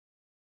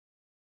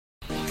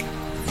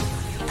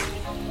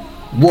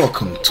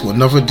Welcome to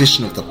another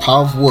edition of The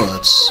Power of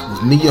Words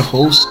with me, your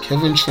host,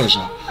 Kevin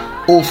Treasure,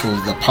 author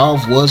of The Power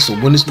of Words,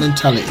 The Winner's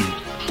Mentality.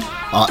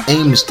 Our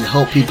aim is to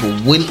help people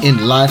win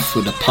in life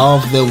through the power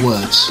of their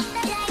words.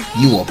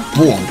 You are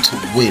born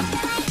to win.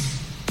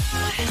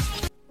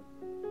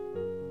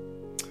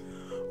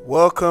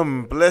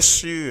 Welcome,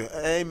 bless you,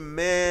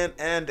 amen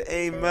and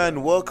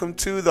amen. Welcome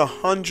to the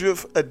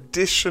 100th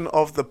edition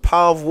of The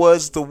Power of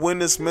Words, The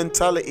Winner's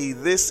Mentality.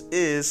 This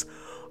is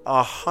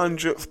our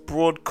 100th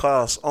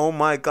broadcast. Oh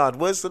my God,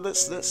 where's the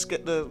let's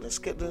get the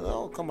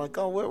oh my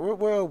God, where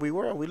are we?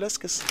 Let's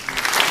get the whole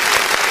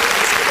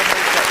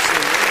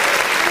capsule.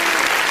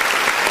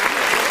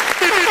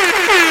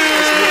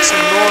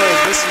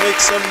 Let's make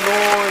some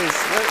noise.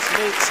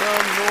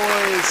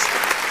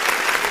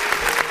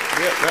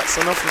 Yeah, that's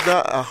enough of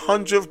that.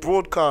 100th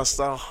broadcast,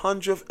 our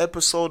 100th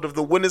episode of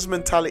The Winner's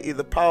Mentality,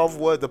 The Power of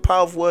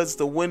Words,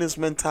 The Winner's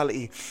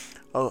Mentality.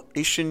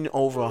 Issuing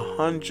over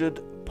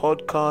 100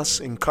 podcasts,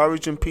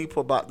 encouraging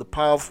people about the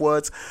power of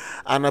words.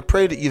 And I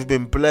pray that you've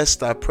been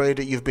blessed. I pray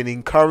that you've been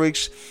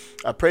encouraged.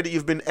 I pray that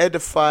you've been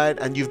edified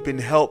and you've been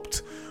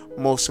helped,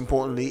 most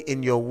importantly,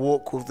 in your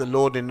walk with the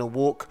Lord, in the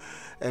walk,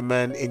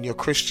 amen, in your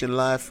Christian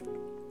life.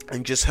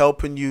 And just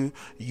helping you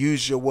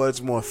use your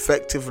words more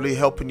effectively,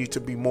 helping you to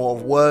be more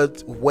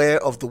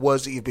aware of the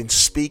words that you've been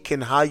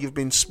speaking, how you've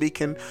been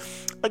speaking.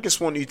 I just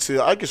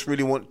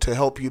really want to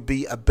help you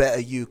be a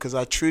better you, because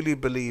I truly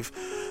believe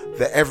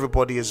that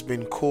everybody has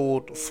been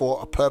called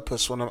for a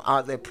purpose. When I'm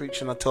out there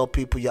preaching, I tell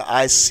people your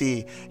eyes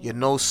see, your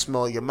nose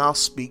smell, your mouth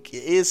speak,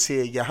 your ears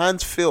hear, your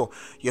hands feel,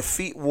 your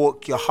feet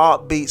walk, your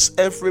heart beats.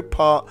 Every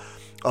part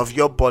of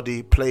your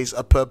body plays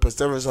a purpose.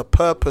 There is a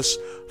purpose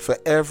for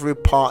every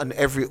part and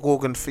every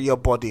organ for your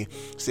body.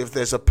 So if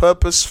there's a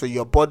purpose for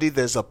your body,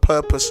 there's a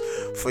purpose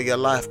for your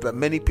life. But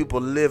many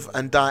people live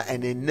and die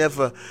and they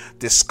never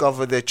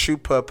discover their true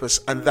purpose,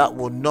 and that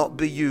will not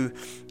be you.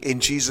 In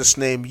Jesus'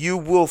 name, you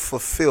will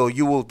fulfill,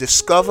 you will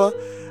discover,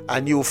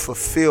 and you will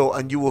fulfill,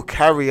 and you will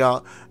carry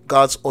out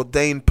God's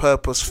ordained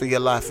purpose for your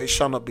life. It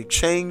shall not be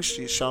changed.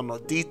 It shall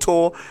not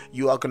detour.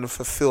 You are going to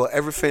fulfill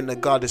everything that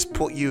God has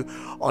put you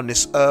on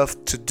this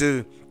earth to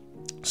do.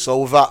 So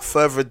without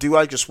further ado,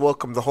 I just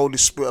welcome the Holy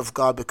Spirit of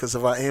God, because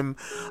without Him,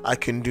 I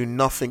can do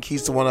nothing.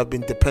 He's the one I've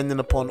been depending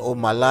upon all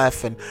my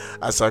life. And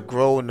as I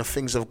grow in the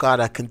things of God,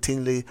 I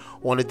continually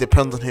want to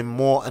depend on Him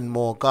more and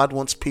more. God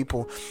wants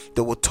people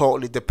that will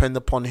totally depend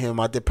upon Him.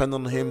 I depend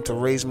on Him to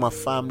raise my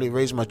family,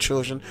 raise my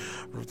children.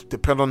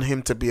 Depend on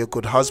Him to be a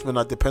good husband.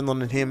 I depend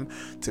on Him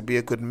to be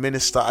a good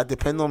minister. I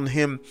depend on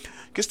Him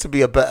just to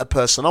be a better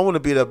person. I want to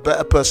be the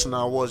better person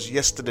I was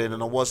yesterday,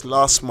 than I was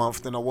last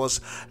month, than I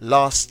was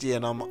last year.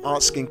 And I'm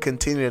asking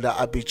continually that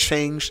I be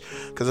changed,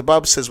 because the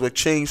Bible says we're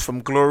changed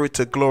from glory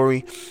to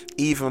glory,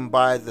 even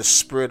by the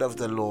Spirit of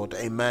the Lord.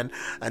 Amen.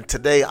 And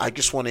today I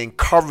just want to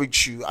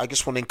encourage you. I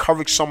just want to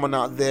encourage someone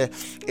out there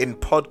in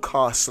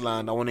podcast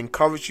land. I want to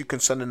encourage you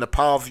concerning the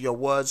power of your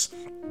words.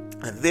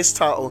 And this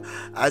title,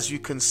 as you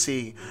can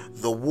see,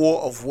 the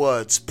war of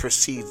words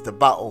precedes the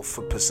battle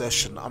for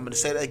possession. I'm going to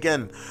say it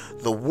again.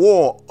 The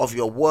war of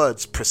your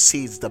words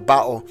precedes the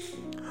battle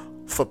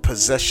for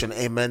possession.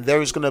 Amen.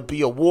 There is going to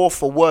be a war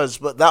for words,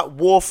 but that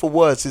war for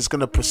words is going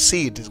to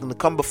precede, is going to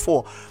come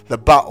before the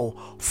battle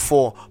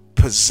for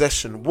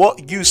possession.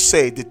 What you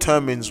say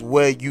determines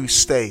where you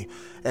stay.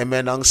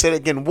 Amen. I'm going to say it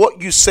again.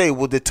 What you say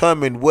will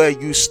determine where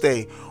you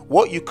stay.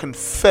 What you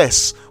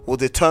confess will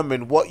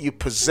determine what you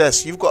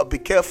possess. You've got to be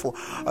careful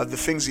of the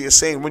things that you're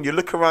saying. When you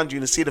look around you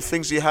and see the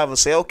things you have and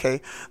say, okay,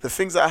 the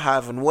things that I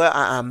have and where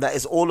I am, that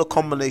is all a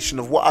combination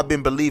of what I've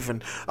been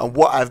believing and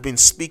what I've been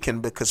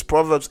speaking. Because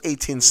Proverbs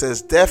 18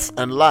 says, death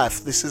and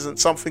life. This isn't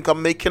something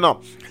I'm making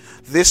up.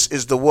 This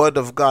is the word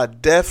of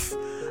God. Death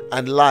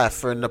and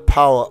life are in the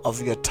power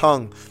of your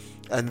tongue.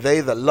 And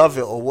they that love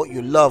it, or what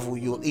you love,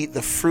 you'll eat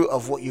the fruit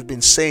of what you've been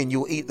saying.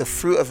 You'll eat the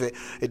fruit of it.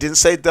 It didn't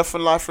say death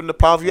and life are in the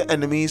power of your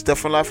enemies,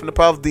 death and life are in the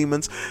power of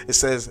demons. It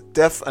says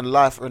death and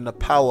life are in the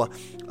power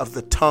of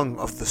the tongue,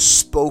 of the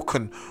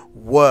spoken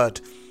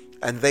word.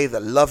 And they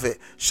that love it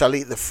shall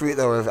eat the fruit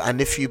thereof. And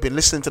if you've been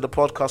listening to the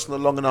podcast not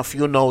long enough,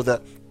 you'll know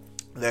that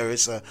there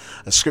is a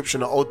scripture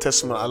in the Old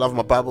Testament. I love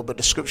my Bible, but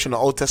the scripture in the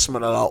Old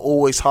Testament that I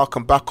always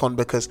harken back on,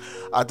 because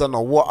I don't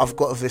know what I've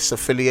got of this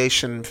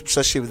affiliation,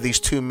 especially with these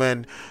two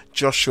men,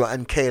 Joshua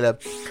and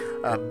Caleb.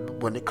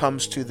 When it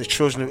comes to the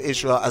children of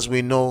Israel, as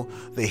we know,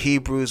 the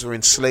Hebrews were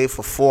enslaved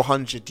for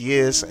 400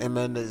 years.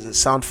 Amen. Does it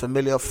sound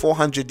familiar?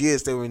 400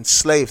 years they were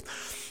enslaved.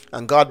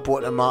 And God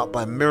brought them out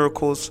by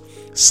miracles,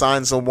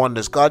 signs and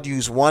wonders. God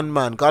used one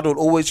man. God will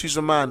always use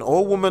a man or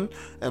a woman.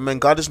 Amen.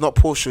 God is not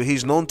partial.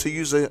 He's known to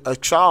use a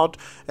child.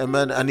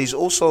 Amen. And He's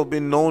also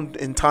been known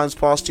in times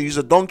past to use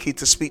a donkey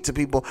to speak to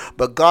people.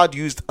 But God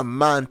used a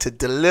man to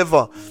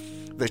deliver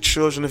the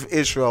children of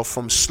Israel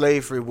from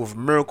slavery with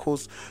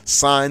miracles,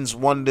 signs,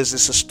 wonders.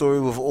 It's a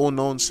story we've all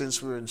known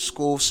since we were in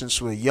school,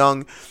 since we were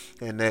young.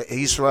 And the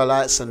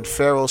Israelites and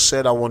Pharaoh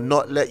said, I will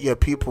not let your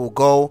people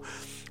go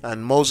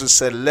And Moses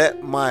said,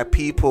 let my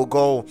people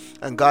go.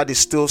 And God is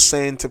still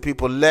saying to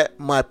people, let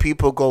my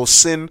people go.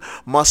 Sin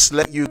must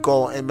let you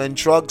go. Amen.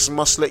 Drugs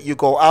must let you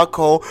go.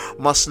 Alcohol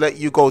must let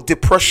you go.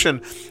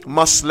 Depression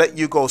must let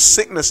you go.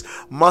 Sickness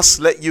must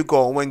let you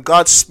go. When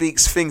God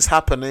speaks, things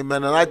happen.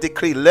 Amen. And I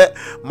decree, let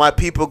my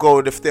people go.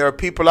 And if there are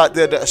people out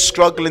there that are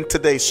struggling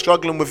today,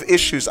 struggling with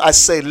issues, I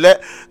say,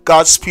 let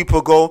God's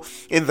people go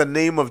in the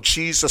name of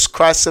Jesus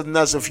Christ of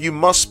Nazareth. You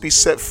must be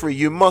set free.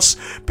 You must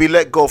be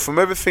let go from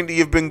everything that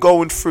you've been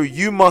going through.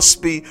 You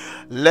must be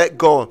let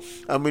go.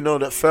 And we know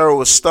that Pharaoh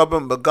was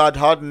stubborn, but God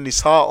hardened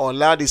his heart, or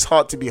allowed his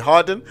heart to be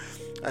hardened.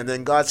 And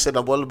then God said,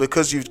 well,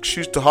 because you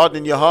choose to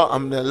harden your heart,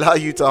 I'm going to allow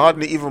you to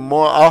harden it even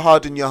more. I'll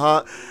harden your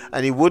heart.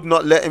 And he would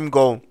not let him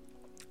go.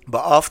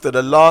 But after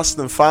the last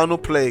and final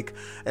plague,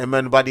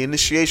 amen, by the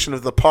initiation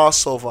of the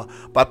Passover,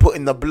 by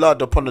putting the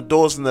blood upon the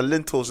doors and the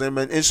lintels,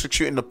 amen,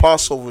 instituting the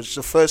Passover, which is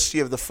the first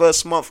year of the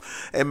first month,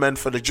 amen,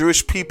 for the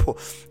Jewish people,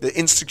 the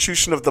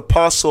institution of the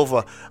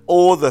Passover,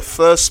 all the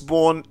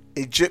firstborn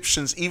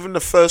Egyptians, even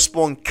the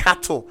firstborn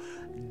cattle,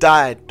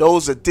 died.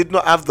 Those that did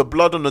not have the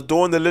blood on the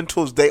door and the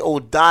lintels, they all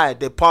died.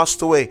 They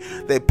passed away.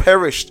 They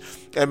perished,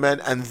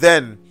 amen. And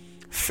then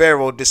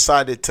Pharaoh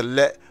decided to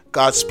let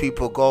God's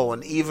people go,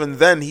 and even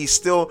then he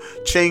still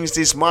changed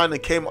his mind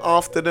and came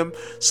after them.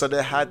 So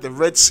they had the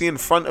Red Sea in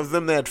front of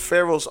them, they had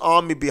Pharaoh's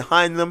army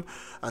behind them,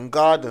 and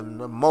God and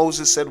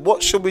Moses said,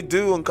 what should we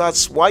do? And God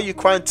said, why are you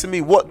crying to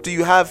me? What do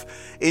you have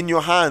in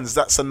your hands?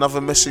 That's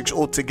another message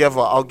altogether.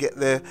 I'll get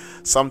there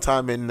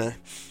sometime in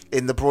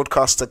the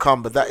broadcast to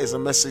come, but that is a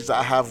message that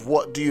I have.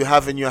 What do you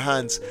have in your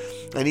hands?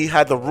 And he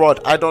had a rod.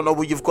 I don't know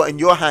what you've got in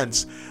your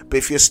hands, but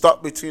if you're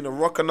stuck between a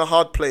rock and a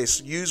hard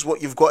place, use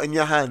what you've got in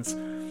your hands.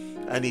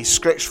 And he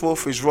stretched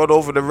forth his rod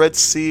over the Red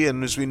Sea,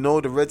 and as we know,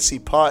 the Red Sea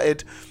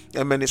parted.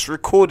 And then it's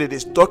recorded,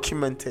 it's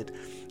documented.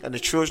 And the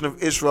children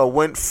of Israel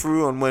went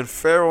through, and when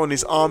Pharaoh and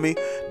his army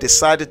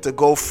decided to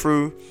go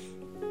through,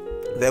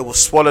 they were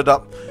swallowed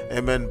up,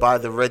 amen, by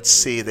the Red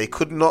Sea. They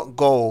could not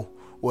go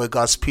where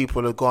God's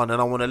people are gone.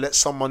 And I want to let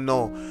someone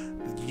know,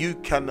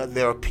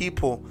 there are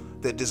people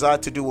that desire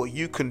to do what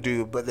you can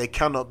do, but they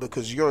cannot,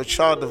 because you're a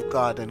child of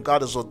God, and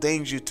God has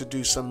ordained you to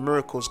do some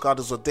miracles. God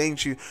has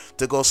ordained you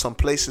to go some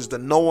places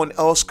that no one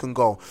else can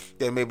go.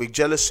 They may be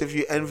jealous of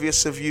you,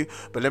 envious of you,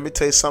 but let me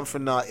tell you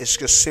something now. It's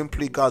just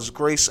simply God's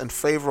grace and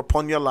favor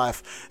upon your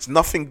life. It's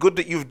nothing good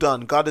that you've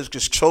done. God has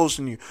just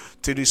chosen you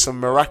to do some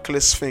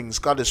miraculous things.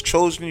 God has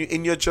chosen you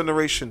in your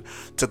generation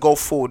to go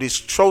forward. He's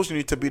chosen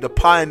you to be the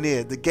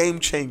pioneer, the game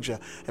changer.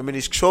 I mean,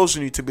 he's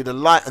chosen you to be the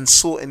light and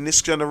salt in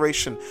this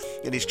generation,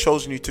 and he's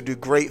chosen you to do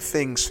great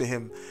things for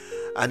him.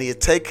 And he had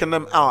taken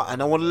them out.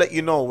 And I want to let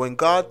you know, when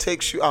God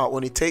takes you out,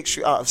 when he takes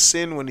you out of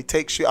sin, when he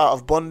takes you out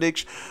of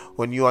bondage,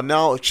 when you are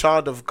now a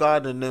child of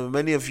God, and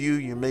many of you,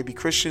 you may be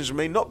Christians, you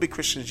may not be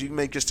Christians, you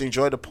may just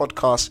enjoy the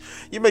podcast,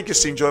 you may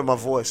just enjoy my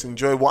voice,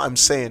 enjoy what I'm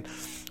saying.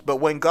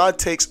 But when God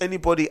takes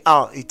anybody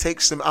out, he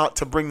takes them out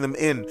to bring them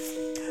in.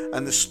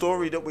 And the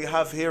story that we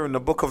have here in the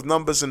book of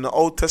Numbers in the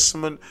Old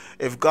Testament,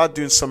 if God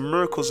doing some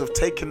miracles of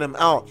taking them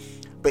out,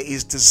 but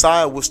his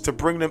desire was to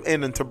bring them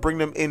in, and to bring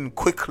them in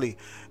quickly.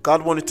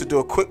 God wanted to do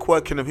a quick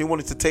work in them. He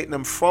wanted to take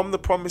them from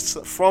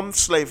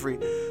slavery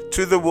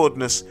to the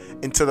wilderness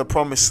into the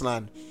promised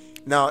land.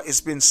 Now, it's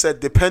been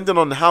said, depending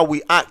on how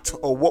we act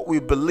or what we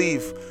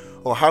believe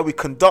or how we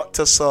conduct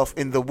ourselves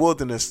in the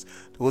wilderness,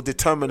 will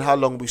determine how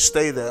long we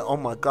stay there. Oh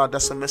my God,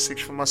 that's a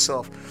message for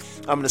myself.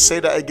 I'm going to say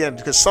that again,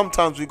 because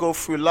sometimes we go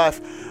through life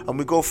and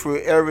we go through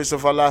areas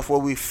of our life where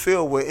we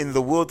feel we're in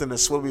the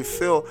wilderness, where we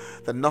feel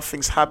that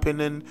nothing's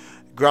happening.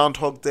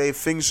 Groundhog Day,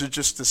 things are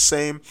just the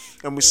same,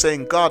 and we're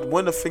saying, God,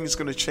 when are things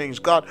going to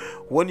change? God,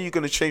 when are you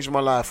going to change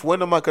my life?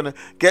 When am I going to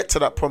get to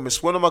that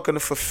promise? When am I going to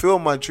fulfill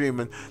my dream?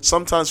 And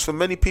sometimes for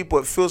many people,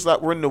 it feels like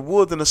we're in the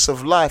wilderness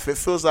of life. It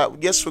feels like,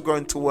 yes, we're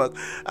going to work,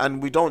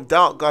 and we don't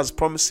doubt God's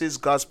promises,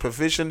 God's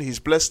provision. He's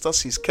blessed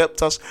us, he's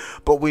kept us,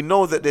 but we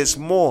know that there's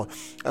more.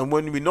 And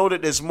when we know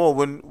that there's more,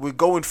 when we're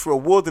going through a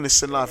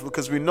wilderness in life,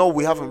 because we know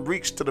we haven't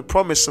reached to the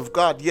promise of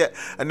God yet,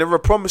 and there are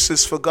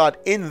promises for God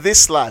in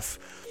this life.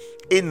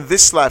 In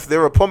this life,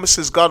 there are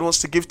promises God wants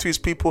to give to his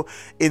people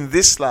in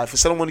this life. He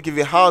said, I want to give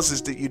you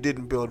houses that you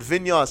didn't build,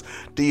 vineyards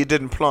that you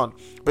didn't plant.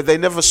 But they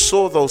never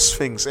saw those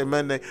things.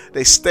 Amen.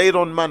 They stayed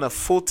on manna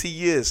 40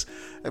 years.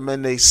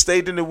 Amen. They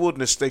stayed in the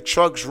wilderness. They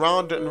trudged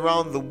round and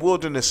round the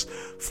wilderness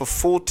for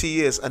 40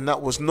 years. And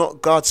that was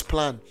not God's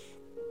plan.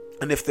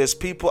 And if there's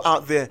people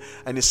out there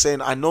and you're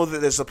saying, I know that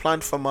there's a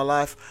plan for my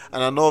life,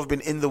 and I know I've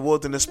been in the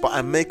wilderness, but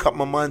I make up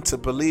my mind to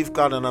believe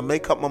God, and I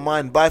make up my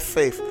mind by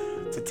faith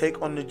to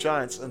take on the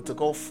giants and to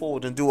go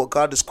forward and do what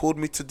God has called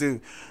me to do,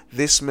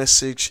 this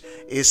message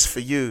is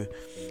for you.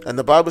 And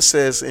the Bible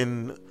says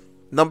in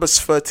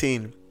Numbers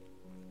 13,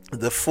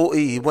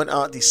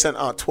 he sent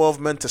out 12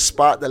 men to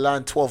spy out the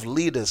land, 12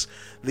 leaders.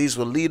 These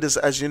were leaders,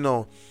 as you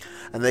know.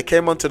 And they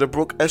came unto the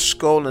brook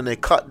Eshcol, and they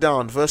cut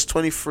down, verse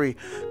 23,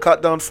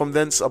 cut down from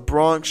thence a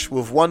branch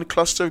with one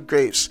cluster of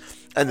grapes,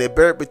 and they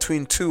bare it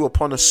between two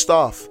upon a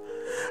staff.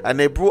 And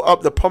they brought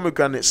up the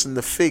pomegranates and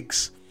the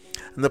figs,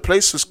 And the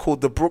place was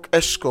called the brook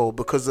Eshcol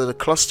because of the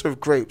cluster of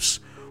grapes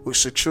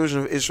which the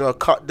children of Israel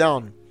cut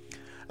down.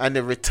 And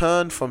they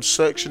returned from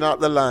searching out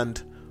the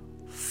land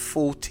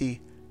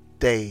 40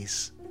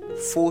 days.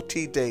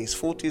 40 days.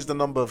 40 is the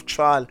number of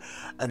trial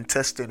and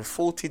testing.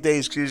 40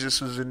 days Jesus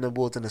was in the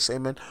wilderness.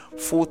 Amen.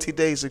 40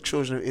 days the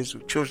children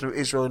of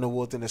Israel in the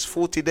wilderness.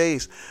 40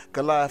 days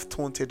Goliath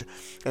taunted,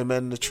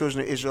 amen, the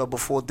children of Israel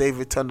before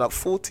David turned up.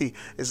 40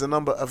 is the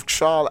number of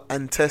trial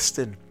and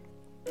testing.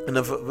 And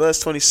verse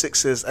 26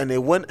 says, and they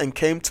went and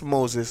came to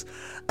Moses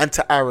and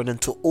to Aaron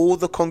and to all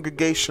the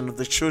congregation of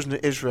the children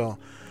of Israel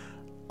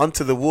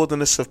unto the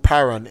wilderness of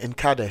Paran in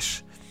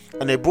Kadesh.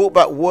 And they brought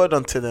back word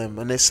unto them,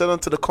 and they said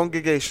unto the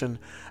congregation,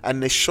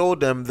 and they showed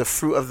them the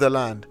fruit of the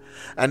land.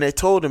 And they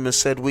told him and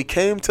said, we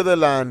came to the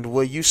land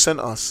where you sent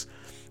us,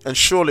 and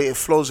surely it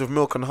flows with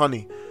milk and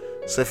honey.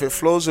 So if it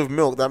flows with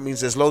milk, that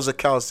means there's loads of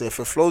cows there. If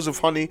it flows with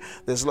honey,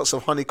 there's lots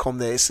of honeycomb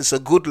there. It's a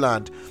good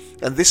land,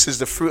 and this is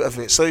the fruit of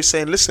it. So he's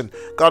saying, listen,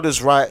 God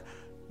is right.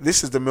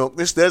 This is the milk,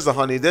 there's the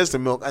honey, there's the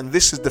milk, and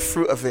this is the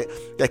fruit of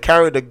it. They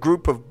carried a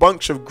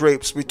bunch of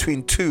grapes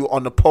between two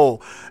on a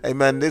pole.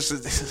 Amen. This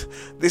is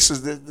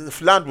the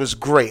land was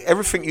great.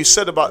 Everything you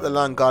said about the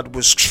land, God,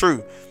 was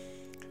true.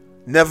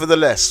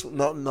 Nevertheless,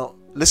 no.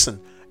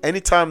 Listen,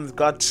 anytime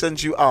God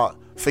sends you out,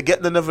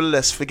 forget the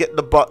nevertheless, forget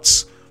the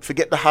buts,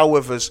 forget the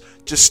howevers.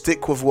 Just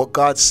stick with what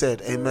God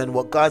said. Amen.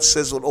 What God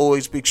says will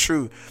always be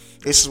true.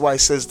 This is why he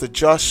says the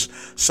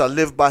just shall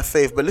live by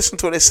faith. But listen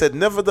to what it said.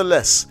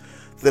 Nevertheless,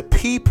 the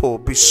people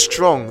be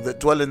strong that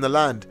dwell in the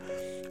land,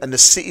 and the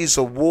cities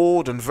are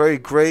walled and very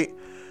great.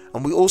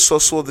 And we also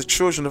saw the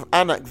children of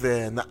Anak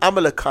there, and the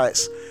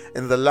Amalekites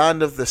in the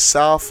land of the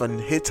south,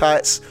 and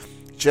Hittites,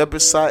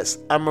 Jebusites,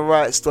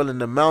 Amorites dwell in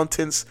the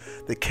mountains.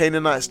 The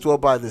Canaanites dwell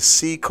by the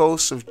sea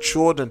coast of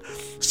Jordan.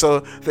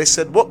 So they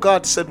said what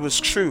God said was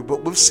true,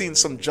 but we've seen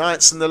some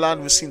giants in the land.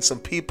 We've seen some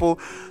people.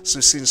 So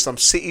we've seen some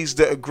cities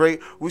that are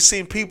great. We've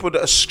seen people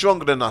that are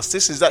stronger than us.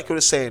 This is exactly what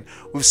it's saying.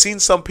 We've seen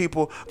some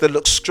people that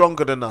look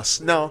stronger than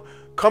us. Now,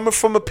 coming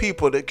from a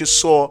people that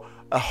just saw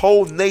a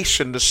whole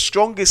nation, the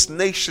strongest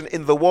nation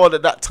in the world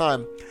at that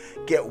time,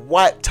 get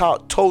wiped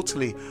out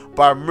totally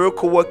by a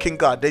miracle working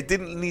God. They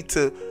didn't need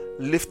to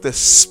lift a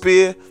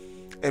spear,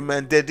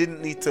 amen. They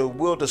didn't need to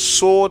wield a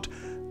sword.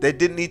 They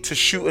didn't need to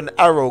shoot an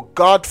arrow.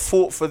 God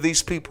fought for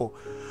these people.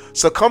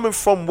 So coming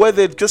from where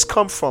they'd just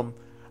come from,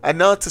 and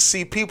now to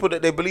see people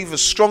that they believe are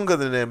stronger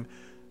than them,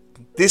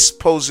 this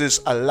poses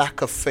a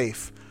lack of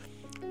faith.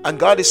 And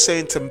God is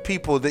saying to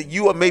people that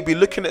you are maybe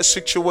looking at a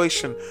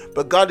situation,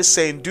 but God is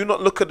saying, do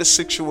not look at the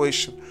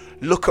situation,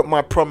 look at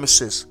my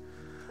promises.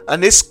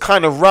 And this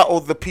kind of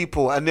rattled the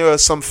people, and there are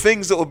some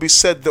things that will be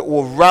said that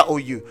will rattle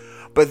you.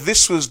 But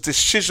this was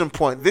decision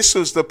point. This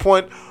was the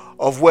point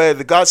of where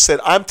the God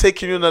said, I'm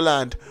taking you in the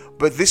land,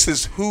 but this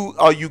is who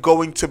are you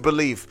going to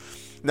believe.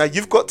 Now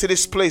you've got to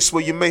this place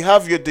where you may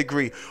have your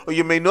degree, or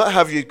you may not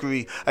have your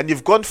degree, and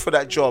you've gone for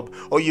that job,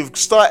 or you've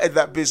started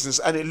that business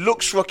and it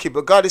looks rocky,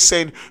 but God is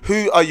saying,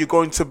 who are you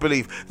going to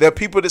believe? There are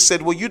people that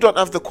said, well, you don't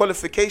have the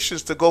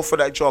qualifications to go for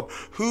that job.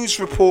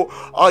 Whose report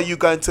are you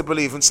going to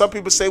believe? And some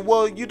people say,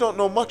 well, you don't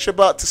know much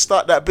about to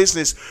start that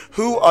business.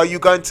 Who are you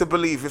going to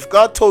believe? If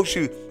God told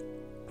you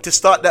to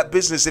start that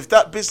business, if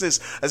that business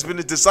has been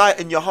a desire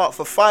in your heart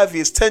for 5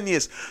 years, 10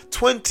 years,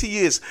 20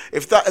 years,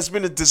 if that has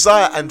been a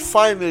desire and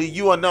finally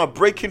you are now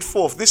breaking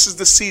forth, this is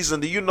the season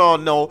that you now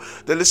know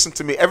that, listen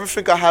to me,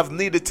 everything I have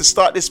needed to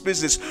start this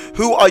business,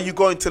 who are you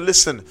going to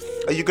listen?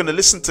 Are you going to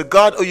listen to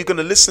God, or are you going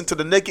to listen to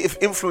the negative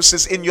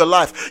influences in your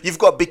life? You've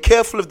got to be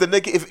careful of the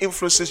negative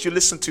influences you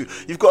listen to.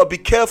 You've got to be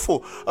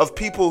careful of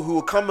people who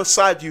will come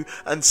beside you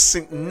and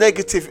think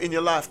negative in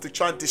your life to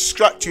try and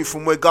distract you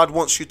from where God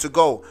wants you to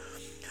go.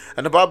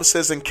 And the Bible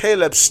says, and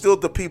Caleb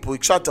stilled the people. He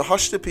tried to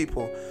hush the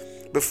people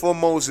before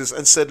Moses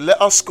and said,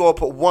 let us go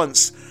up at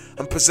once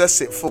and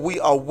possess it, for we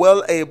are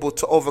well able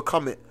to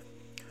overcome it.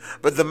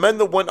 But the men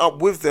that went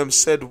up with them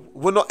said,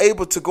 we're not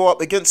able to go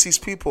up against these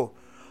people,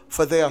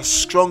 for they are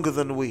stronger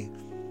than we.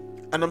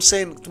 And I'm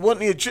saying, weren't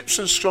the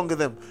Egyptians stronger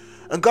than them?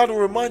 And God will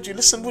remind you,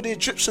 listen, well, the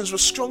Egyptians were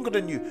stronger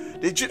than you.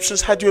 The Egyptians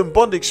had you in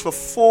bondage for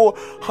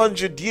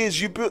 400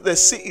 years. You built their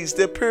cities,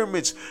 their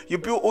pyramids. You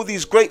built all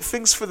these great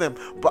things for them.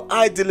 But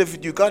I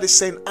delivered you. God is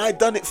saying, I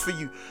done it for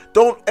you.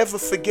 Don't ever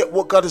forget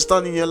what God has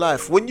done in your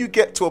life. When you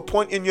get to a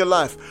point in your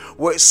life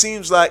where it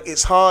seems like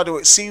it's hard, or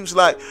it seems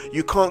like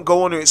you can't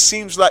go on, or it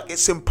seems like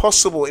it's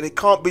impossible and it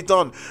can't be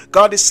done,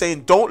 God is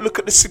saying, don't look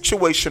at the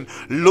situation.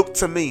 Look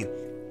to me.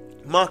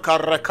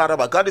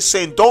 God is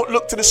saying, don't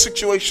look to the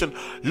situation,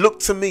 look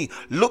to me,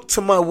 look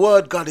to my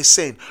word. God is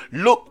saying,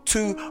 look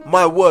to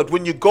my word.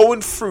 When you're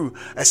going through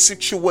a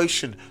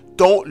situation,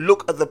 don't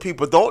look at the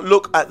people, don't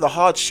look at the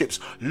hardships,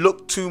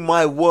 look to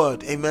my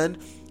word. Amen.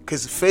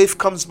 Because faith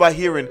comes by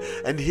hearing,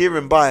 and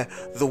hearing by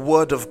the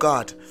word of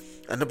God.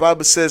 And the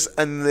Bible says,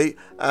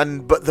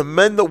 but the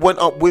men that went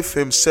up with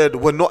him said,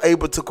 we're not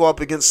able to go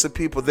up against the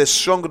people, they're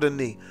stronger than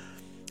me.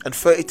 And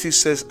 32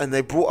 says, and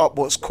they brought up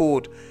what's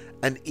called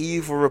an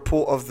evil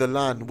report of the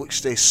land,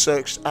 which they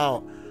searched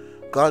out.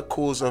 God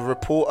calls a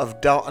report of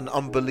doubt and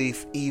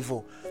unbelief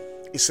evil.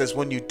 He says,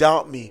 when you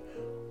doubt me,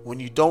 when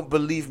you don't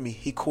believe me,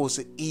 he calls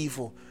it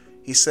evil.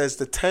 He says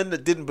the 10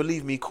 that didn't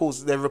believe me, he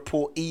calls their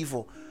report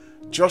evil.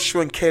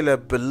 Joshua and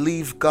Caleb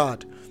believed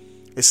God.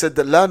 It said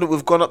the land that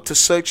we've gone up to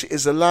search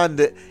is a land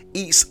that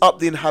eats up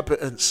the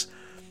inhabitants.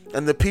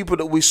 And the people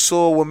that we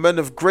saw were men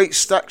of great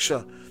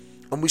stature.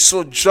 And we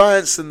saw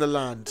giants in the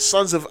land,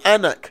 sons of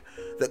Anak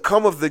that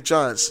come of the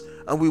giants.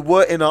 And we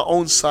were in our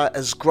own sight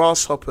as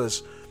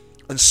grasshoppers.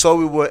 And so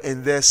we were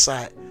in their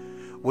sight.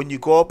 When you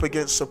go up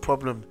against a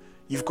problem,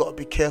 you've got to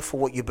be careful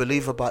what you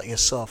believe about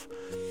yourself.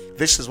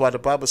 This is why the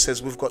Bible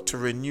says we've got to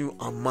renew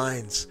our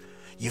minds.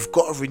 You've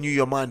got to renew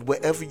your mind.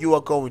 Wherever you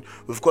are going,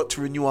 we've got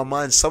to renew our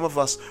minds. Some of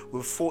us,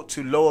 we've thought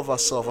too low of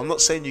ourselves. I'm not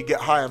saying you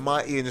get high and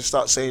mighty and you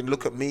start saying,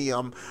 look at me,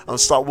 I'm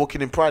start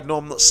walking in pride. No,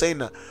 I'm not saying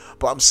that.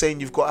 But I'm saying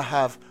you've got to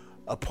have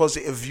a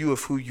positive view of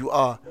who you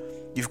are.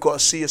 You've got to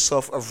see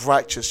yourself as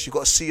righteous. You've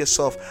got to see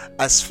yourself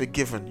as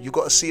forgiven. You've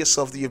got to see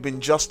yourself that you've been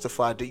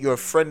justified, that you're a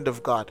friend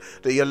of God,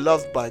 that you're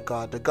loved by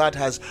God, that God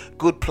has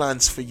good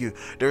plans for you.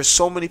 There are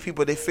so many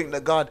people, they think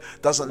that God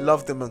doesn't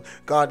love them and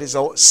God is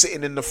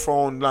sitting in the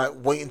throne like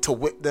waiting to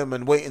whip them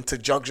and waiting to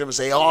judge them and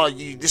say,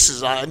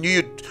 I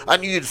knew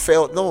you'd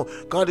failed. No,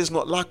 God is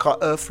not like our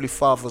earthly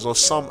fathers or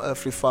some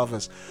earthly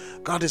fathers.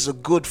 God is a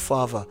good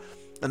father.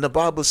 And the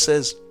Bible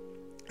says,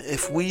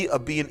 if we are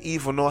being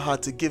evil know how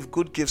to give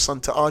good gifts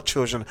unto our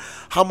children,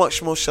 how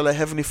much more shall our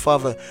Heavenly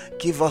Father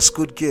give us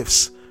good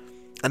gifts?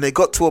 And they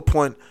got to a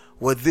point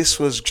where this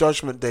was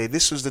Judgment Day.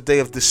 This was the day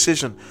of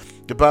decision.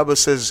 The Bible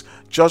says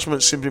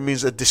judgment simply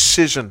means a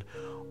decision,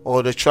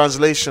 or the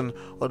translation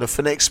or the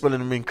phonetic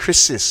spelling means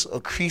krisis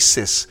or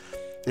krisis.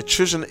 The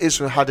children of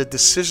Israel had a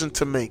decision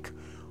to make,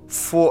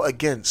 for or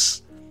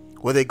against.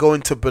 Were they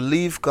going to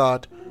believe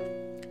God,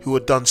 who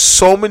had done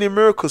so many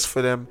miracles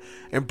for them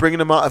in bringing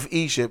them out of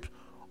Egypt,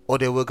 or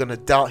they were going to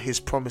doubt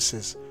his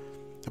promises?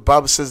 The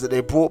Bible says that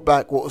they brought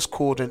back what was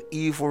called an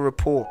evil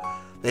report.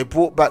 They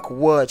brought back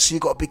words. So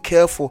you got to be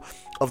careful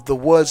of the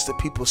words that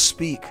people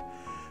speak.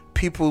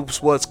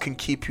 People's words can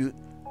keep you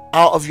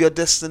out of your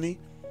destiny,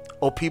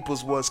 or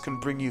people's words can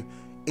bring you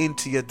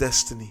into your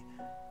destiny.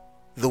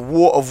 The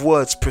war of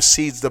words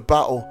precedes the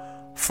battle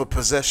for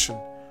possession.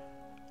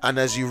 And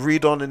as you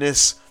read on in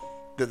this,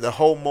 that the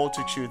whole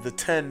multitude, the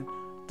 10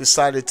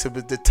 decided to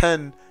be, the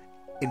 10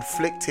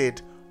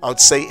 inflicted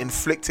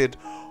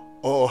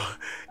or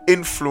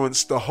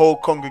influenced the whole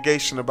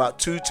congregation, about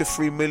 2 to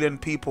 3 million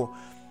people,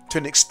 to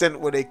an extent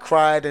where they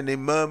cried and they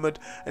murmured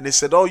and they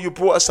said, oh, you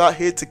brought us out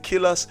here to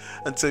kill us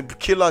and to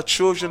kill our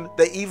children.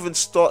 They even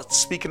start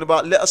speaking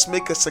about, let us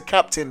make us a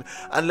captain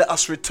and let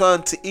us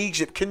return to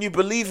Egypt. Can you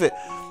believe it?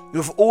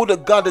 With all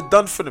that God had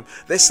done for them,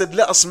 they said,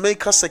 let us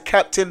make us a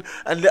captain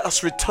and let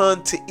us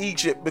return to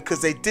Egypt,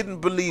 because they didn't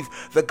believe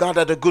that God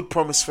had a good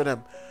promise for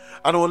them.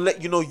 And I want to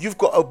let you know, you've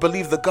got to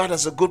believe that God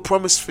has a good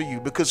promise for you,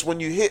 because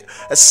when you hit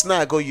a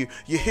snag, or you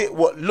hit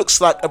what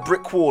looks like a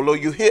brick wall, or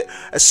you hit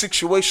a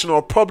situation or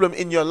a problem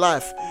in your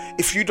life,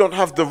 if you don't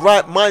have the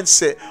right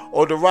mindset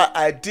or the right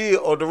idea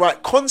or the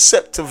right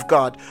concept of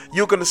God,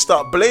 you're going to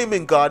start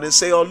blaming God and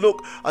say, oh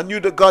look, I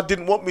knew that God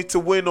didn't want me to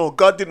win, or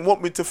God didn't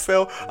want me to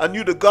fail. I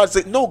knew that God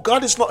said, no,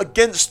 God is not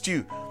against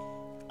you.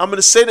 I'm going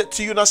to say that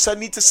to you, and I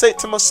need to say it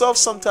to myself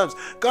sometimes.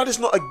 God is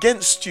not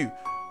against you.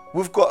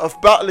 We've got a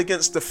battle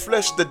against the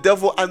flesh, the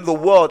devil, and the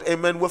world.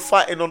 Amen. We're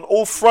fighting on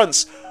all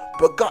fronts.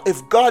 But God,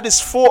 if God is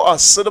for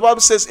us, so the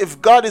Bible says,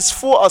 if God is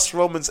for us,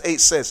 Romans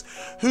 8 says,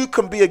 who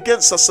can be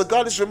against us? So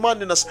God is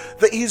reminding us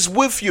that he's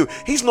with you.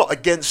 He's not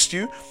against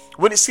you.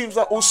 When it seems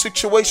like all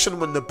situation,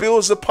 when the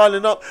bills are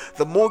piling up,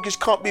 the mortgage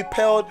can't be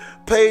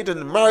paid,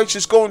 and marriage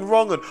is going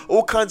wrong, and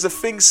all kinds of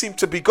things seem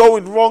to be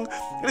going wrong.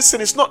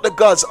 Listen, it's not that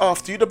God's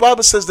after you. The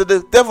Bible says that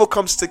the devil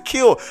comes to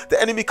kill, the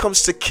enemy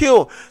comes to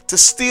kill, to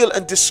steal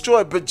and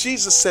destroy. But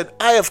Jesus said,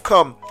 I have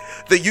come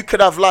that you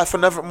could have life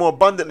and have it more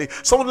abundantly.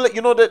 So I want to let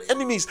you know that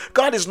enemies,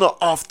 God is not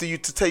after you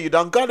to tear you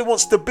down. God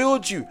wants to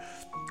build you.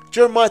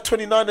 Jeremiah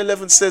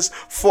 29:11 says,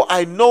 for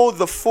I know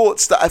the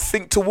thoughts that I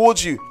think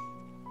towards you,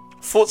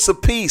 thoughts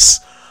of peace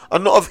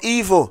and not of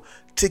evil,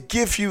 to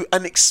give you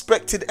an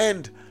expected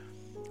end.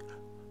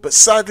 But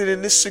sadly,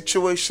 in this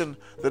situation,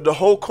 that the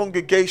whole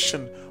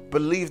congregation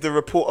believed the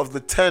report of the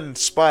 10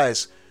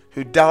 spies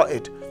who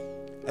doubted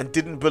and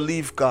didn't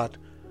believe God,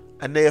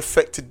 and they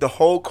affected the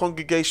whole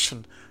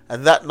congregation.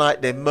 And that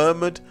night they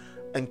murmured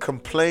and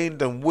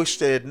complained and wished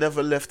they had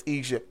never left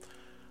Egypt.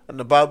 And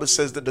the Bible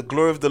says that the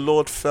glory of the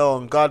Lord fell,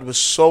 and God was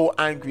so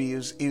angry.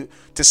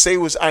 To say he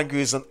was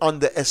angry is an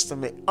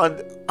underestimation.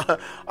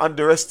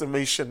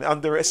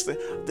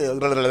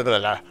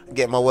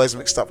 Get my words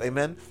mixed up.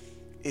 Amen.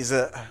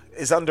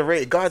 Is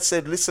underrated. God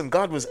said, listen,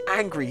 God was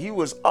angry. He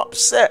was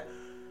upset.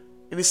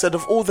 And he said,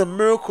 of all the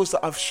miracles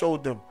that I've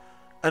showed them,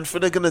 and for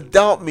they're going to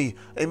doubt me,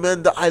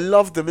 amen, that I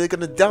love them. They're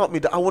going to doubt me,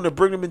 that I want to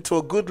bring them into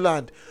a good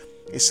land.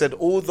 He said,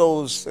 all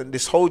those and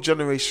this whole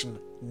generation,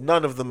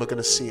 none of them are going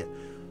to see it.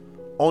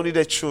 Only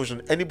their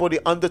children, anybody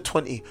under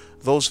 20,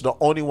 those are the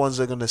only ones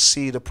that are going to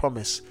see the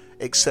promise,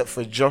 except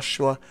for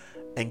Joshua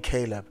and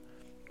Caleb.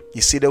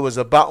 You see, there was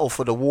a battle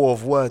for the war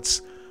of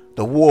words.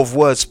 The war of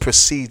words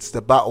precedes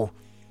the battle.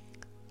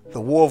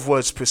 The war of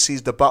words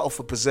precedes the battle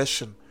for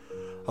possession.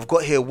 I've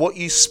got here, what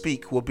you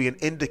speak will be an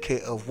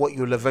indicator of what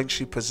you'll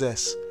eventually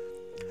possess.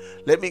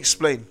 Let me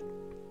explain.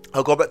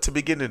 I'll go back to the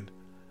beginning.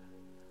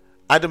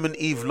 Adam and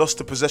Eve lost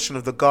the possession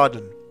of the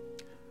garden.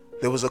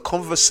 There was a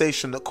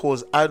conversation that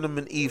caused Adam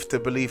and Eve to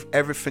believe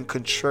everything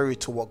contrary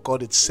to what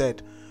God had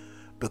said.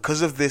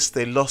 Because of this,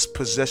 they lost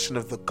possession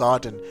of the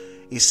garden.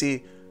 You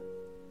see,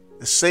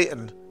 the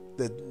serpent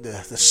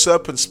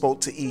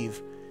spoke to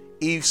Eve.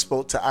 Eve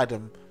spoke to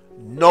Adam.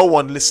 No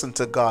one listened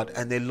to God,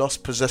 and they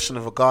lost possession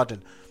of a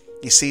garden.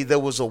 You see, there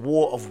was a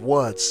war of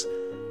words,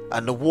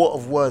 and the war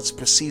of words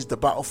precedes the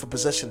battle for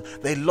possession.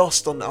 They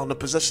lost on the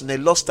possession. They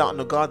lost out on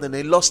the garden.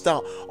 They lost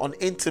out on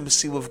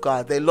intimacy with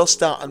God. They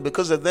lost out, and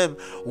because of them,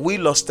 we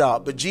lost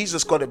out. But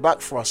Jesus got it back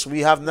for us.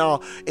 We have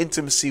now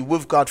intimacy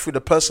with God through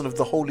the person of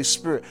the Holy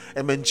Spirit.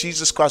 Amen.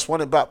 Jesus Christ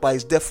won it back by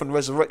his death and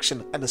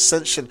resurrection and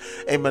ascension.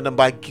 Amen. And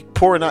by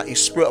pouring out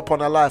his Spirit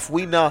upon our life,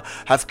 we now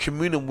have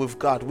communion with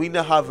God. We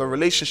now have a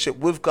relationship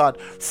with God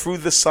through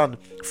the Son,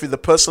 through the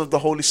person of the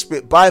Holy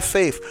Spirit. By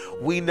faith,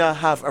 we now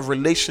have a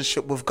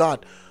relationship with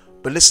God.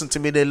 But listen to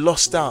me, they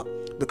lost out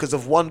because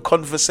of one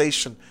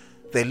conversation.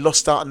 They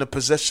lost out on the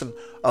possession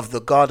of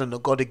the garden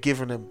that God had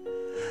given him.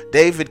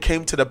 David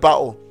came to the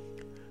battle.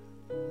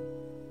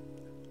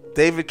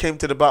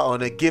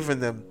 And had given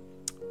them.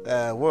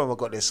 Where have I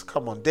got this?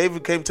 Come on.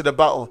 David came to the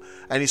battle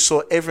and he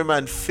saw every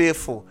man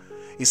fearful.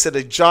 He said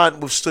a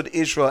giant withstood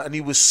Israel, and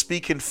he was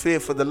speaking fear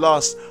for the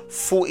last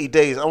 40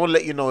 days. I want to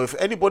let you know, if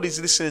anybody's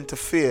listening to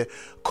fear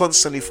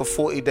constantly for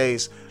 40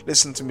 days,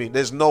 listen to me,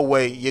 there's no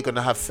way you're going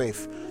to have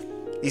faith.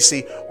 You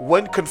see,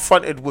 when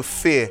confronted with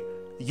fear,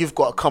 you've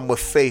got to come with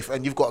faith,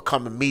 and you've got to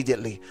come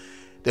immediately.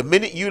 The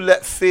minute you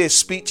let fear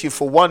speak to you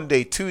for 1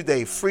 day, 2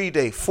 days, 3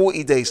 days,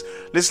 40 days,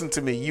 listen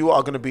to me, you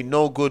are going to be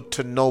no good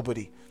to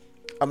nobody.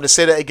 I'm going to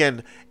say that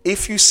again.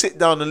 If you sit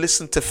down and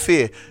listen to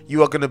fear,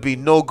 you are going to be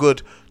no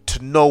good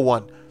to no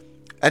one.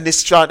 And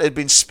this giant had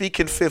been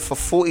speaking fear for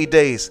 40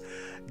 days.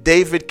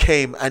 David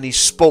came and he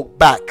spoke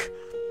back.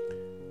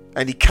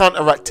 And he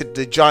counteracted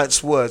the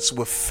giant's words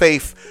with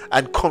faith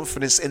and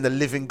confidence in the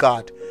living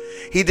God.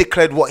 He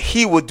declared what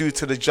he would do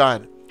to the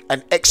giant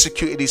and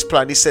executed his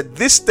plan. He said,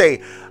 this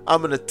day I'm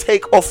going to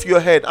take off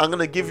your head. I'm going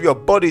to give you a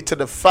body to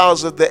the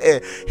fowls of the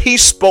air. He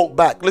spoke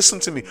back.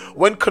 Listen to me.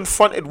 When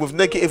confronted with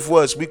negative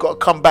words, we got to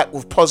come back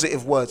with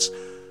positive words.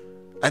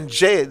 And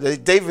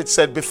David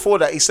said before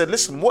that, he said,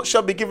 listen, what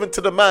shall be given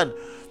to the man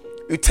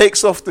who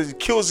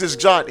kills his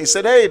giant? He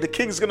said, hey, the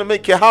king's going to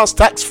make your house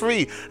tax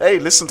free. Hey,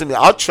 listen to me,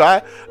 I'll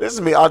try.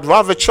 Listen to me, I'd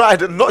rather try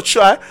than not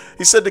try.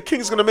 He said, the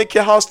king's going to make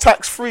your house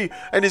tax free,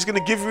 and he's going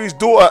to give you his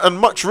daughter and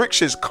much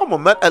riches. Come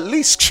on, man, at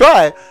least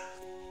try.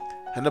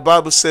 And the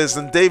Bible says,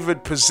 and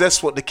David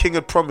possessed what the king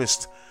had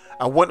promised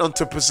and went on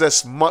to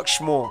possess much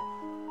more.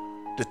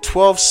 The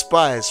 12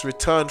 spies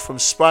returned from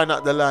spying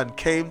out the land,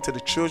 came to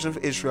the children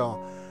of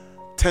Israel.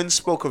 10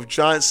 spoke of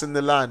giants in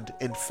the land,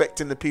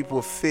 infecting the people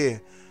with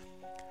fear.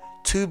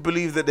 2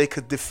 believed that they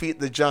could defeat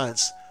the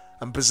giants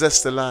and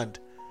possess the land.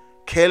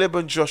 Caleb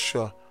and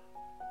Joshua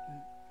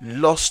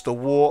lost the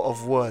war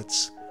of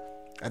words,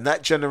 and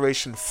that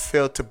generation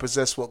failed to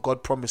possess what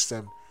God promised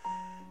them.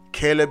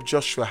 Caleb and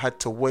Joshua had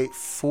to wait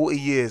 40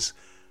 years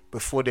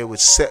before they would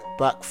set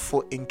back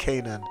foot in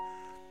Canaan.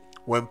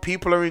 When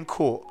people are in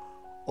court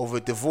over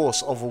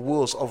divorce, over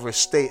wills, over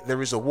estate,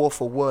 there is a war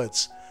for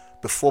words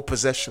before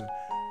possession.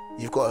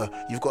 You've got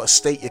to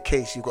state your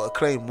case. You've got to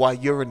claim why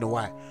you're in the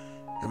right.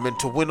 Amen.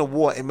 To win a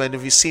war, amen.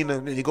 Have you seen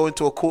them? You go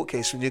into a court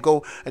case, when you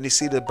go and you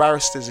see the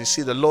barristers, you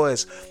see the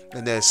lawyers,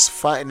 and they're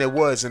fighting their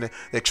words, and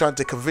they're trying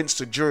to convince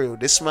the jury,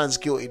 this man's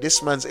guilty,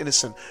 this man's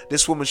innocent,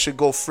 this woman should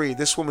go free,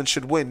 this woman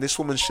should win, this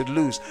woman should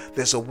lose.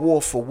 There's a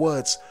war for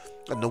words,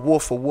 and the war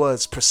for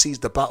words precedes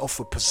the battle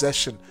for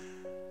possession.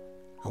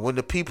 And when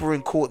the people are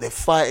in court, they're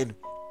fighting.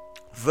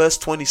 Verse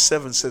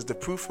 27 says, the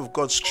proof of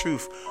God's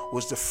truth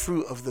was the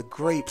fruit of the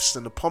grapes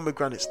and the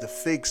pomegranates, the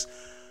figs.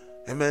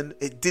 Amen.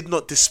 It did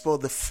not dispel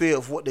the fear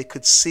of what they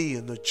could see,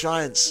 and the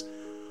giants,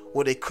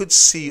 what they could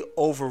see,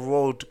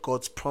 overrode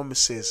God's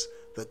promises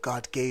that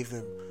God gave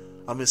them.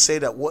 I'm going to say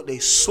that what they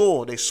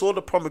saw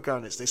the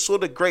pomegranates, they saw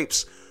the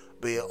grapes,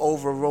 but they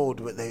overrode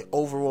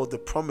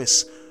the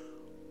promise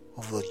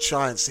of the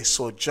giants. They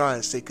saw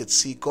giants. They could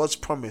see God's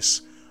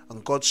promise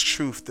and God's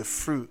truth, the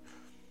fruit,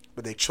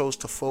 but they chose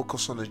to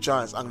focus on the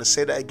giants. I'm going to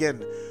say that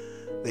again.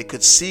 They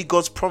could see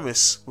God's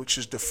promise, which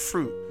is the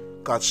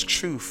fruit, God's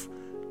truth,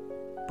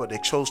 but they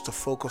chose to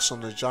focus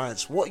on the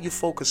giants. What are you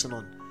focusing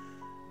on?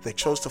 They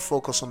chose to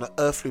focus on the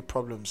earthly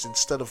problems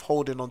instead of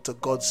holding on to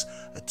God's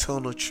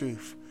eternal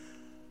truth.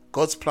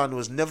 God's plan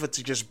was never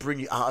to just bring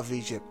you out of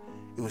Egypt.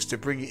 It was to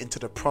bring you into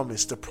the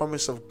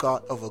promise of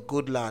God, of a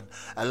good land,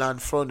 a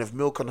land flowing of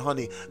milk and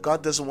honey.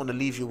 God doesn't want to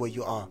leave you where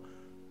you are.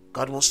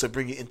 God wants to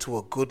bring you into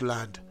a good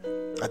land.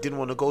 I didn't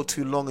want to go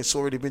too long. It's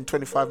already been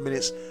 25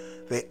 minutes.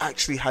 They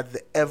actually had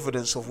the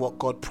evidence of what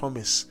God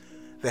promised.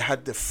 They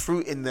had the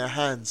fruit in their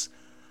hands.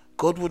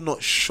 God would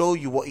not show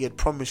you what he had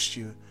promised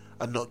you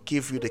and not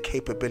give you the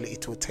capability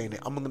to attain it.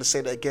 I'm going to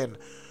say that again.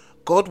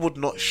 God would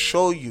not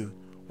show you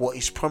what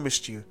he's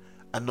promised you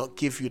and not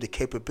give you the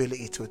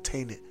capability to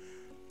attain it.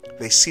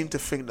 They seem to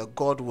think that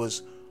God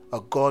was a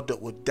God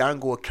that would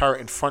dangle a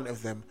carrot in front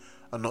of them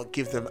and not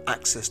give them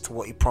access to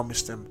what he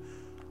promised them.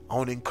 I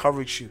want to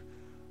encourage you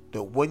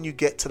that when you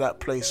get to that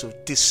place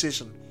of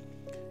decision,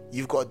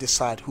 you've got to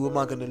decide, who am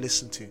I going to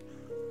listen to?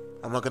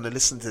 Am I going to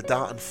listen to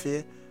doubt and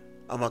fear?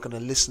 Am I going to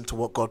listen to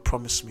what God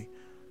promised me?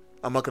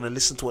 Am I going to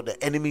listen to what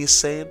the enemy is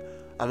saying?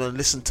 Am I going to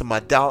listen to my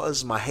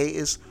doubters, my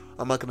haters?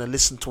 Am I going to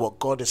listen to what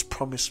God has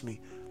promised me?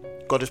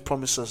 God has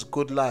promised us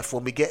good life.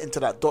 When we get into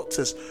that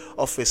doctor's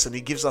office and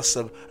he gives us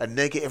a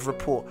negative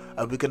report,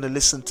 are we going to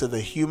listen to the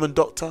human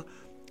doctor,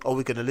 or are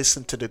we going to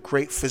listen to the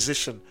great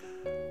physician?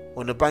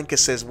 When the banker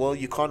says, well,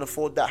 you can't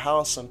afford that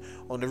house, and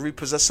when the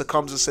repossessor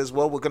comes and says,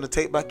 well, we're going to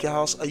take back your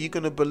house, are you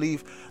going to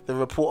believe the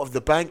report of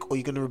the bank, or are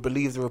you going to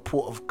believe the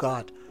report of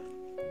God?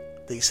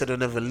 That he said, I'll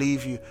never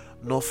leave you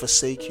nor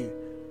forsake you.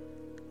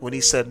 When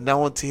he said,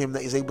 now unto him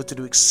that is able to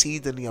do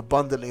exceedingly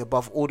abundantly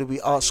above all that we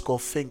ask or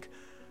think.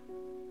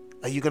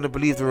 Are you going to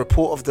believe the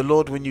report of the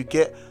Lord when you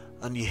get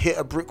and you hit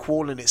a brick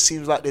wall and it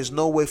seems like there's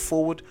no way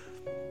forward?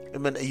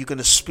 Amen. Are you going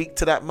to speak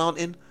to that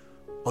mountain,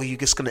 or are you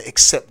just going to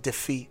accept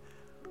defeat?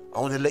 I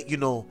want to let you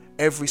know,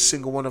 every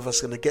single one of us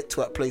is going to get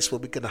to that place where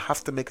we're going to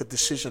have to make a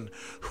decision.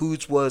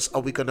 Whose words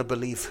are we going to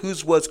believe?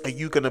 Whose words are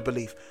you going to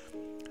believe?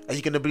 Are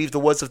you going to believe the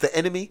words of the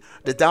enemy,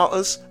 the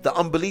doubters, the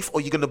unbelief, or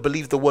are you going to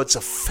believe the words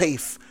of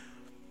faith?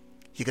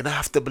 You're going to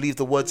have to believe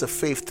the words of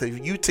faith. For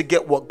you to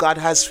get what God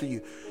has for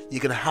you,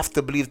 you're going to have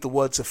to believe the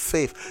words of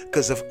faith,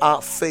 because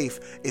without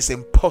faith, it's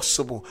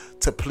impossible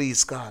to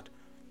please God.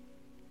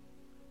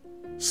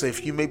 So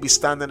if you may be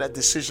standing at that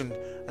decision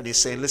and you're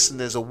saying, listen,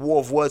 there's a war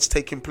of words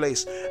taking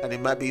place, and there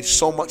might be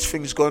so much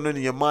things going on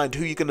in your mind,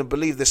 who are you going to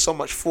believe? There's so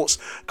much thoughts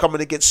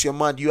coming against your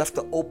mind. You have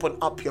to open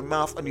up your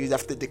mouth and you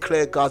have to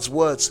declare God's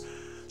words.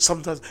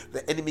 Sometimes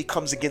the enemy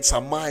comes against our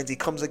minds. He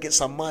comes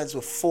against our minds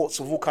with thoughts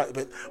of all kinds.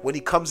 But when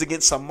he comes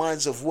against our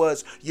minds of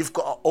words, you've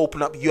got to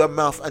open up your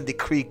mouth and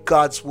decree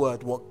God's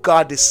word, what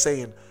God is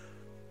saying.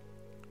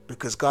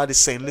 Because God is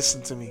saying,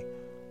 listen to me.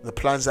 The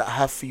plans that I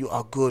have for you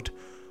are good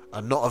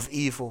and not of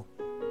evil.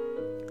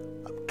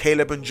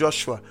 Caleb and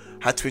Joshua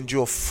had to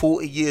endure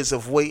 40 years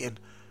of waiting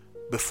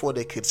before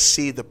they could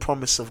see the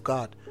promise of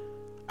God.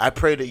 I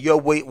pray that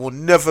your wait will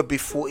never be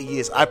 40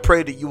 years. I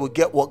pray that you will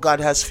get what God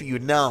has for you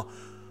now.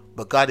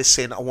 But God is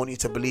saying, I want you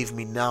to believe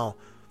me now.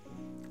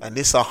 And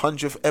this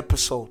 100th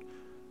episode,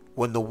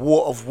 when the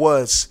war of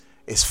words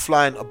is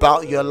flying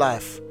about your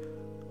life,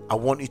 I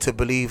want you to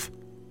believe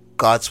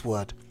God's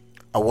word.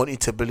 I want you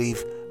to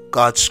believe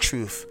God's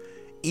truth.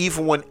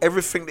 Even when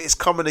everything that is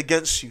coming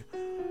against you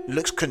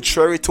looks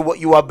contrary to what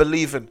you are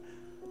believing,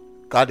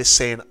 God is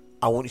saying,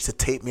 I want you to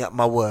take me at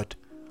my word.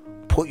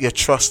 Put your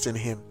trust in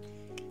him.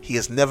 He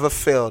has never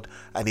failed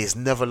and he has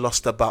never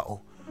lost a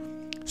battle.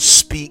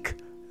 Speak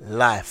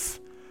life.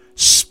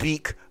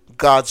 Speak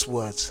God's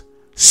words.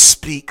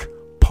 Speak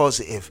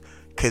positive,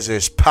 because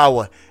there's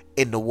power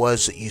in the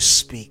words that you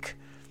speak.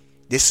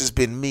 This has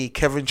been me,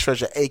 Kevin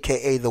Treasure,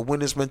 aka The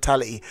Winner's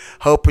Mentality,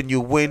 helping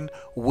you win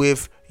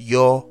with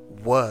your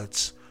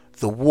words.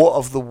 The war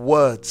of the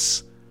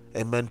words,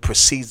 amen,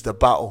 precedes the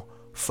battle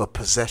for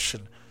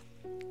possession.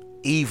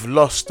 Eve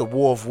lost the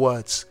war of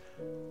words,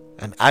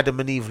 and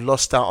Adam and Eve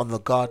lost out on the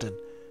garden.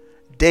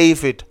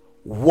 David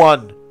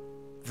won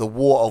the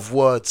war of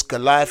words.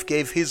 Goliath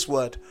gave his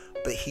word,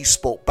 but he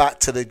spoke back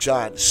to the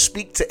giant.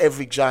 Speak to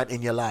every giant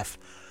in your life.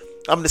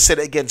 I'm going to say it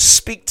again.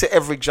 Speak to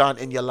every giant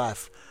in your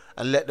life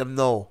and let them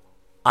know,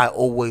 I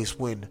always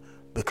win,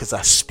 because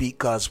I speak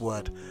God's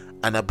word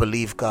and I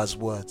believe God's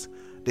words.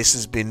 This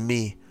has been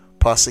me,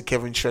 Pastor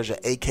Kevin Treasure,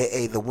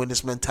 aka The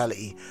Winner's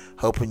Mentality,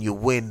 helping you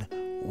win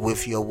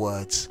with your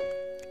words.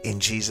 In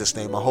Jesus'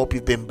 name. I hope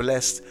you've been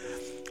blessed.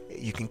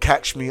 You can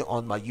catch me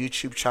on my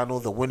YouTube channel,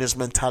 The Winner's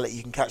Mentality.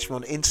 You can catch me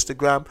on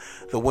Instagram,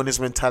 The Winner's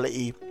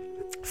Mentality.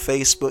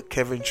 Facebook,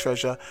 Kevin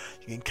Treasure.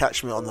 You can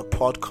catch me on the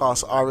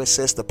podcast,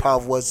 RSS, The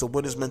Power of Words, The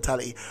Winner's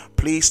Mentality.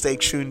 Please stay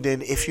tuned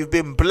in. If you've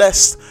been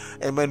blessed,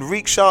 amen,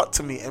 reach out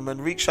to me. Amen,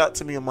 reach out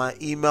to me on my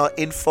email,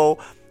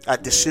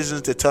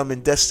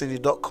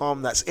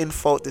 info@decisionsDetermineDestiny.com. That's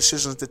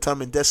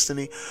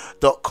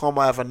info@decisionsDetermineDestiny.com.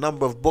 I have a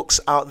number of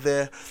books out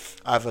there.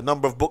 I have a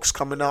number of books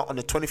coming out on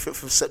the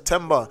 25th of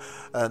September.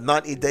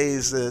 90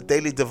 days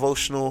daily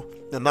devotional,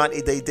 the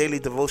 90-day daily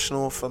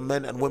devotional for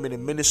men and women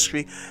in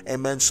ministry.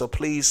 Amen. So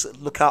please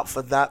look out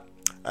for that.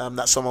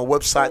 That's on my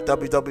website,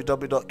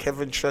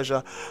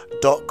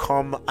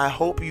 www.kevintreasure.com. I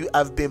hope you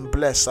have been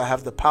blessed. I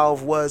have The Power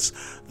of Words,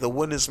 The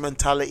Winner's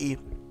Mentality.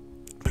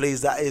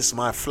 Please, that is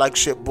my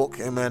flagship book.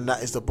 Amen.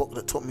 That is the book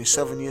that took me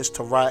 7 years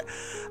to write,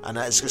 and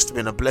that has just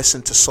been a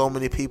blessing to so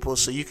many people.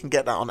 So you can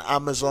get that on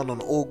Amazon,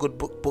 on all good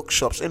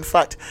bookshops. In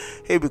fact,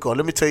 here we go.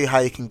 Let me tell you how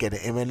you can get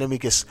it. Amen. Let me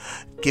just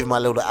give my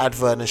little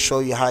advert and show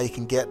you how you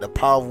can get The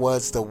Power of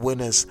Words, The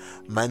Winner's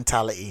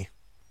Mentality.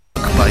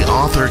 By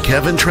author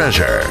Kevin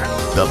Treasure.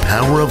 The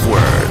Power of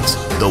Words,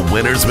 The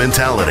Winner's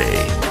Mentality.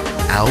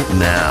 Out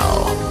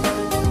now.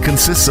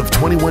 consists of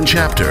 21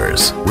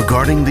 chapters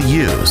regarding the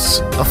use,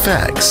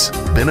 effects,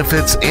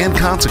 benefits, and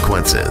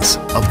consequences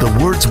of the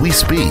words we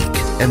speak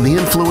and the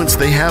influence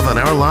they have on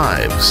our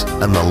lives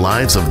and the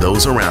lives of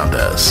those around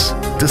us.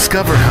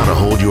 Discover how to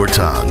hold your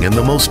tongue in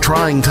the most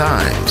trying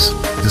times.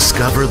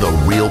 Discover the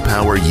real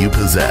power you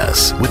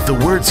possess with the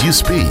words you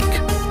speak.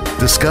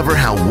 Discover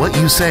how what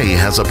you say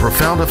has a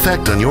profound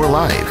effect on your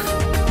life.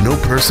 No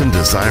person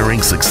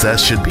desiring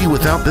success should be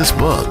without this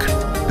book.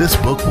 This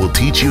book will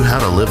teach you how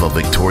to live a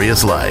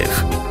victorious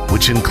life,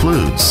 which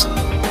includes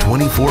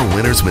 24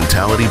 winner's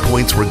mentality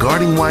points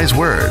regarding wise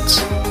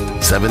words,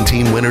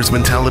 17 winner's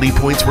mentality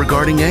points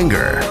regarding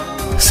anger,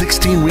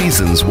 16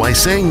 reasons why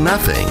saying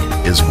nothing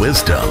is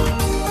wisdom,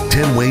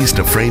 10 ways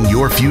to frame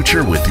your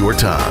future with your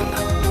tongue,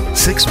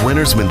 6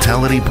 winner's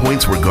mentality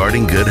points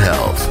regarding good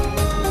health.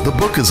 The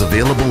book is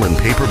available in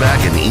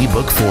paperback and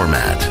ebook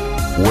format.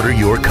 Order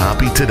your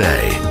copy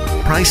today,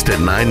 priced at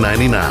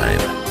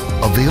 $9.99.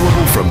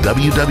 Available from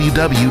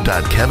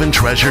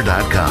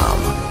www.KevinTreasure.com,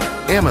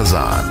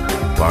 Amazon,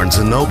 Barnes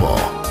 & Noble,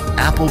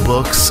 Apple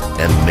Books,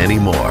 and many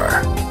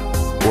more.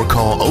 Or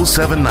call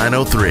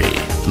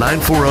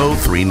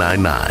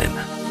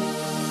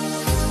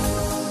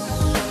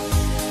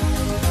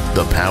 07903-940-399.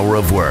 The Power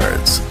of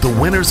Words, The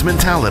Winner's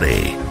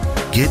Mentality.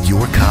 Get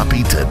your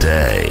copy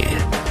today.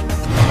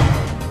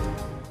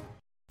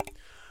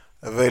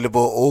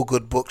 Available all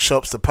good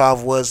bookshops. The Power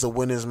of Words, The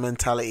Winner's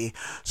Mentality.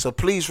 So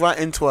please write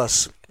into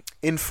us.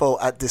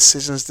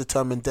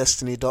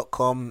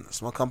 info@decisionsDetermineDestiny.com.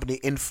 That's my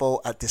company.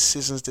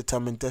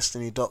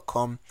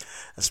 info@decisionsDetermineDestiny.com.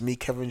 That's me,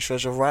 Kevin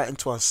Treasure. Write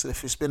into us.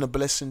 If it's been a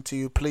blessing to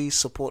you, please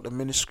support the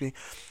ministry.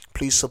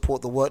 Please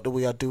support the work that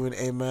we are doing.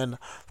 Amen.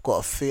 I've got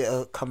a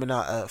theatre coming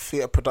out, a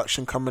theatre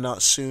production coming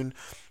out soon.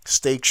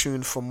 Stay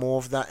tuned for more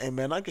of that.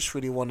 Amen. I just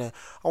really want to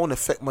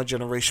affect my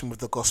generation with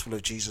the gospel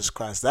of Jesus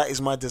Christ. That is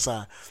my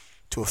desire,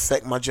 to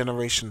affect my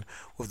generation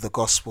with the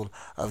gospel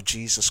of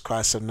Jesus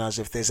Christ of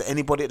Nazareth. If there's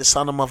anybody at the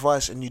sound of my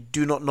voice and you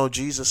do not know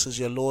Jesus as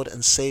your Lord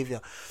and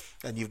Savior,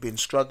 and you've been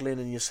struggling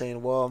and you're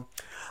saying, well,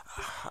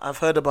 I've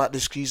heard about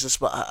this Jesus,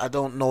 but I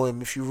don't know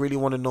him. If you really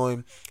want to know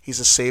him, he's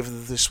a savior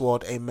of this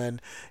world.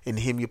 Amen. In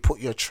him you put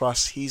your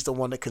trust. He's the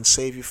one that can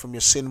save you from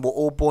your sin. We're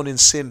all born in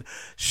sin,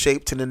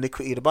 shaped in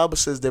iniquity. The Bible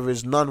says there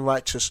is none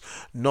righteous,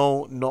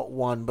 no, not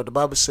one. But the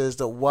Bible says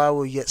that while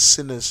we're yet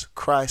sinners,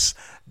 Christ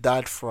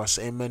died for us.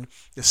 Amen.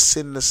 The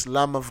sinless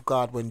Lamb of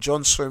God. When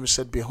John saw him, he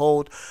said,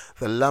 behold,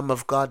 the Lamb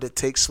of God that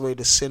takes away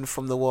the sin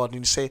from the world.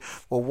 And you say,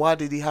 well, why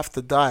did he have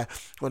to die?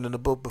 When in the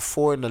book before,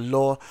 in the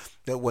law,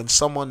 that when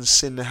someone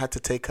sinned, they had to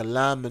take a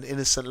lamb, an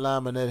innocent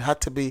lamb, and it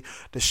had to be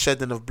the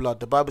shedding of blood.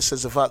 The Bible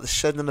says without the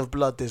shedding of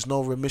blood, there's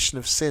no remission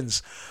of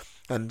sins.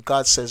 And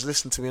God says,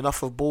 listen to me,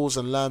 enough of bulls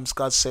and lambs.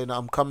 God's saying,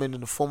 I'm coming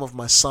in the form of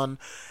my son.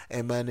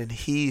 Amen. And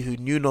he who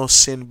knew no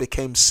sin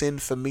became sin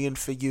for me and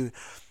for you,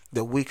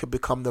 that we could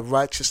become the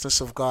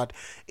righteousness of God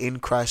in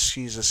Christ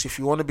Jesus. If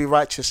you want to be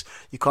righteous,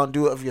 you can't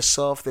do it of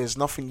yourself. There's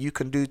nothing you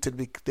can do to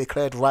be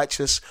declared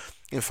righteous.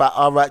 In fact,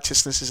 our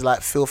righteousness is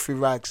like filthy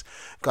rags.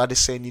 God is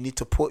saying you need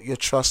to put your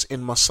trust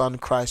in my son,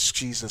 Christ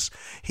Jesus.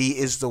 He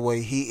is the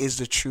way, he is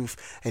the truth,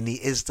 and he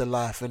is the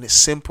life. And it's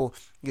simple.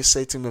 You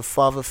say to him,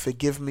 Father,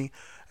 forgive me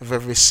of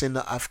every sin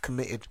that I've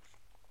committed.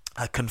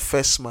 I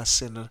confess my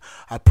sin and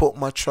I put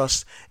my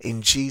trust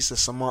in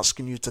Jesus. I'm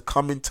asking you to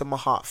come into my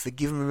heart.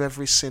 Forgive me of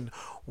every sin.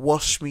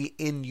 Wash me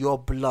in your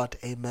blood.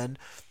 Amen.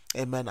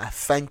 Amen. I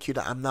thank you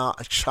that I'm now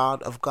a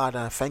child of God,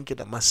 and I thank you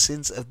that my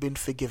sins have been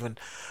forgiven.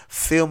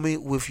 Fill me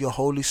with your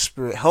Holy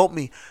Spirit. Help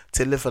me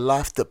to live a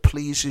life that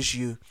pleases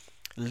you.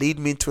 Lead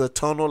me into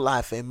eternal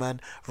life.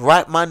 Amen.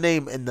 Write my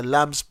name in the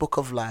Lamb's book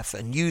of life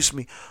and use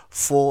me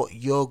for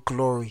your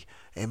glory.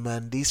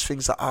 Amen. These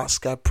things I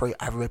ask, I pray,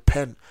 I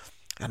repent.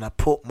 And I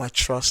put my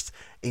trust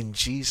in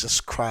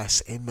Jesus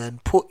Christ. Amen.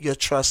 Put your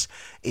trust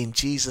in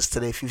Jesus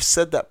today. If you've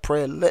said that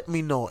prayer, let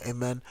me know.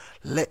 Amen.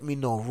 Let me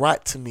know.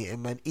 Write to me.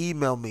 Amen.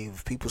 Email me.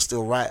 If people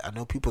still write, I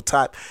know people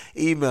type.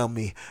 Email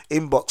me.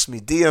 Inbox me.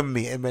 DM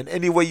me. Amen.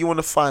 Any way you want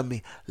to find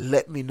me,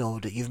 let me know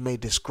that you've made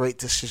this great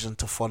decision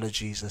to follow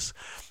Jesus.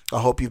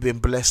 I hope you've been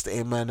blessed.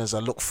 Amen. As I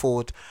look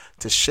forward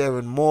to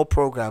sharing more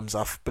programs.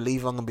 I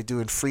believe I'm going to be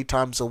doing 3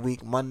 times a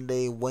week.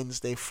 Monday,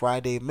 Wednesday,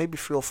 Friday. Maybe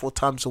 3 or 4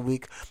 times a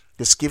week.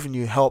 Just giving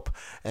you help,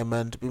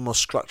 amen, to be more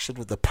structured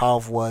with the power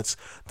of words,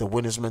 the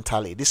winner's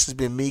mentality. This has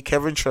been me,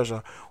 Kevin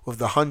Treasure, with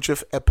the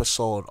 100th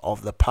episode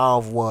of the power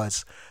of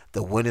words,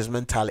 the winner's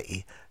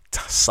mentality.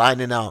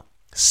 Signing out.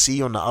 See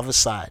you on the other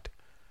side.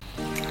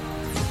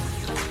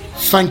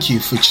 Thank you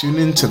for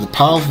tuning in to the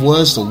power of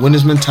words, the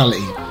winner's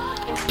mentality.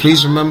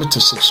 Please remember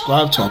to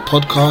subscribe to our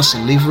podcast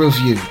and leave a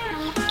review.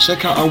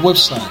 Check out our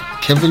website,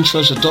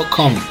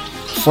 KevinTreasure.com.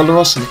 Follow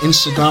us on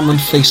Instagram and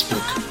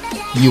Facebook.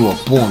 You are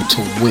born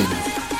to win.